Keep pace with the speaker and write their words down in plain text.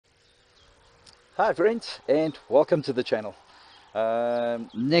Hi friends, and welcome to the channel.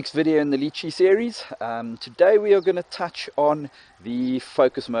 Next video in the Litchi series. Today we are going to touch on the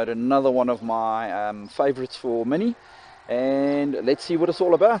focus mode, another one of my favorites for Mini, and let's see what it's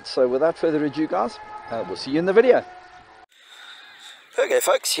all about. So without further ado guys, we'll see you in the video. Okay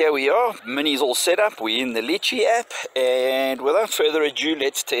folks, here we are. Mini's all set up. We're in the Litchi app, and without further ado,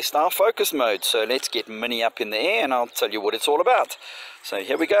 let's test our focus mode. So let's get Mini up in the air and I'll tell you what it's all about. So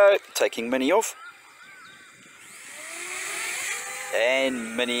here we go, taking Mini off.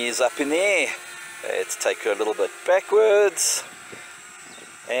 And Mini is up in the air. Let's take her a little bit backwards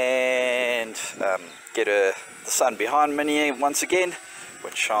and get the sun behind Mini once again,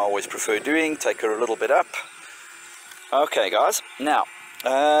 which I always prefer doing. Take her a little bit up. Okay guys, now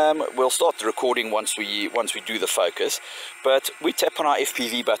we'll start the recording once we do the focus, but we tap on our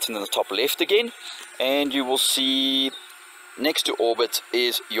FPV button in the top left again, and you will see next to orbit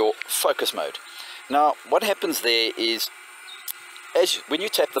is your focus mode. Now what happens there is, when you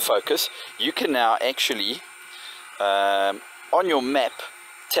tap the focus, you can now actually on your map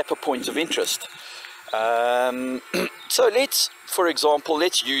tap a point of interest. So for example,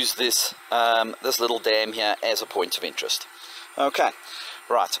 let's use this this little dam here as a point of interest. Okay,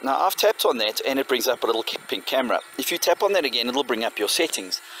 right, now I've tapped on that and it brings up a little pink camera. If you tap on that again, it'll bring up your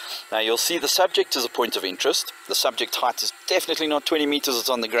settings. Now you'll see the subject is a point of interest. The subject height is definitely not 20 meters, it's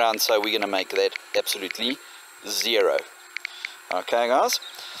on the ground, so we're going to make that absolutely 0. Okay guys,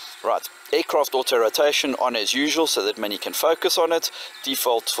 right, aircraft auto rotation on as usual so that Mini can focus on it.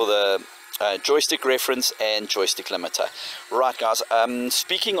 Default for the joystick reference and joystick limiter. Right guys,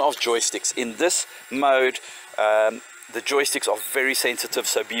 speaking of joysticks, in this mode the joysticks are very sensitive,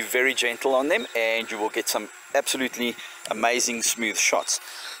 so be very gentle on them and you will get some absolutely amazing smooth shots.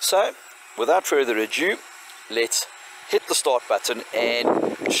 So without further ado, let's hit the start button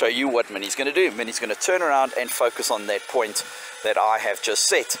and show you what Mini's going to do. Mini's going to turn around and focus on that point that I have just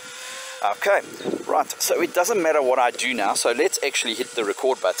set. Okay, right, so it doesn't matter what I do now, so let's actually hit the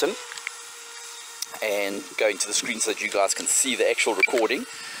record button and go into the screen so that you guys can see the actual recording.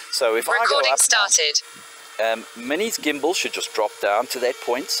 So if I go up now, Mini's gimbal should just drop down to that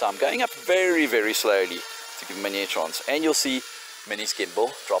point, so I'm going up very, very slowly to give Mini a chance, and you'll see Mini's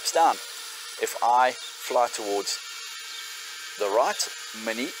gimbal drops down. If I fly towards the right,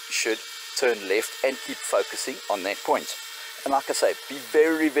 Mini should turn left and keep focusing on that point. And like I say, be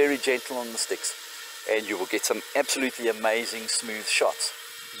very, very gentle on the sticks and you will get some absolutely amazing smooth shots.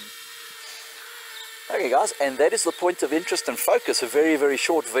 Okay guys, and that is the point of interest and focus. A very, very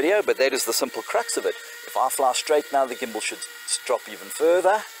short video, but that is the simple crux of it. If I fly straight now, the gimbal should drop even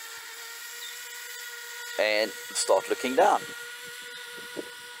further and start looking down.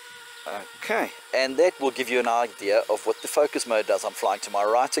 Okay, and that will give you an idea of what the focus mode does. I'm flying to my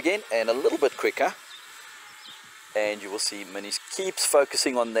right again and a little bit quicker, and you will see Mini keeps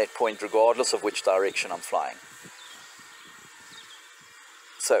focusing on that point regardless of which direction I'm flying.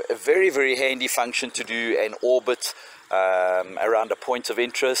 So a very, very handy function to do an orbit around a point of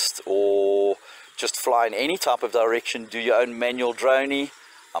interest, or just fly in any type of direction, do your own manual droney.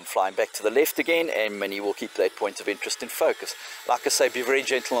 I'm flying back to the left again and Mini will keep that point of interest in focus. Like I say, be very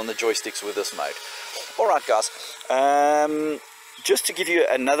gentle on the joysticks with this mode. Alright guys, just to give you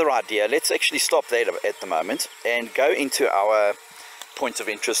another idea, let's actually stop that at the moment and go into our point of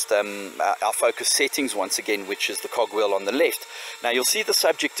interest, our focus settings once again, which is the cogwheel on the left. Now you'll see the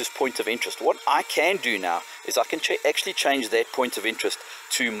subject is point of interest. What I can do now is I can actually change that point of interest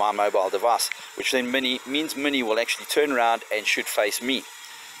to my mobile device, which then means Mini will actually turn around and should face me.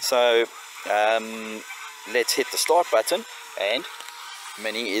 So let's hit the start button and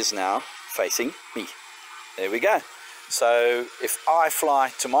Mini is now facing me. There we go. So if I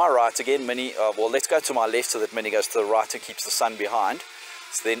fly to my right again, Mini, well, let's go to my left so that Mini goes to the right and keeps the sun behind.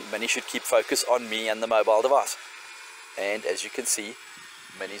 So then Mini should keep focus on me and the mobile device. And as you can see,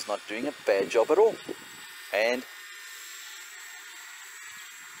 Mini's not doing a bad job at all. And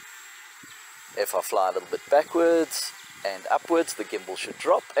if I fly a little bit backwards and upwards, the gimbal should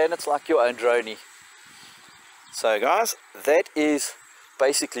drop and it's like your own droney. So guys, that is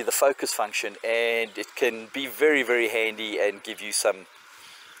basically the focus function, and it can be very, very handy and give you some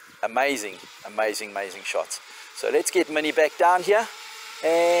amazing shots. So let's get Mini back down here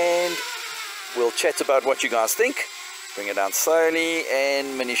and we'll chat about what you guys think. Bring it down slowly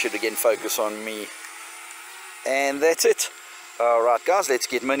and Mini should again focus on me, and that's it. Alright guys, let's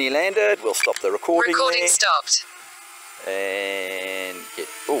get Mini landed. We'll stop the recording there. Stopped. And get,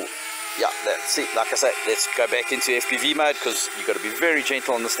 oh yeah, see, like I said, let's go back into FPV mode because you've got to be very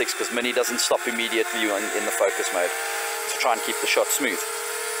gentle on the sticks because Mini doesn't stop immediately in the focus mode, to try and keep the shot smooth.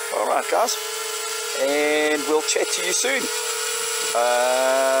 Alright guys, and we'll chat to you soon.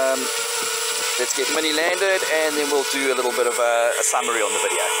 Let's get Mini landed, and then we'll do a little bit of a summary on the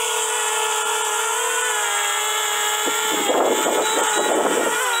video.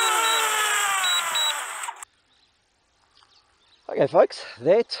 Okay folks,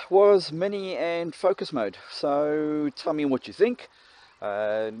 that was Mini and focus mode. So tell me what you think.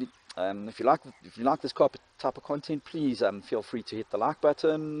 If you like this type of content, please feel free to hit the like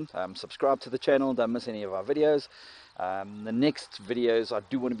button, subscribe to the channel, don't miss any of our videos. The next videos I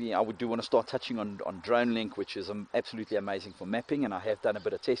do want to start touching on Dronelink, which is absolutely amazing for mapping, and I have done a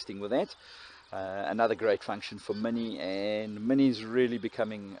bit of testing with that. Another great function for Mini, and Mini is really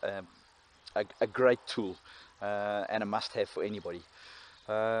becoming a great tool and a must-have for anybody.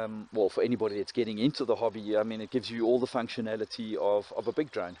 Well, for anybody that's getting into the hobby. I mean, it gives you all the functionality of a big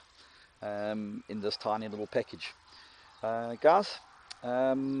drone in this tiny little package. Guys,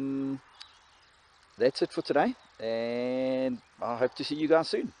 that's it for today, and I hope to see you guys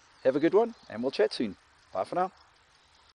soon. Have a good one, and we'll chat soon. Bye for now.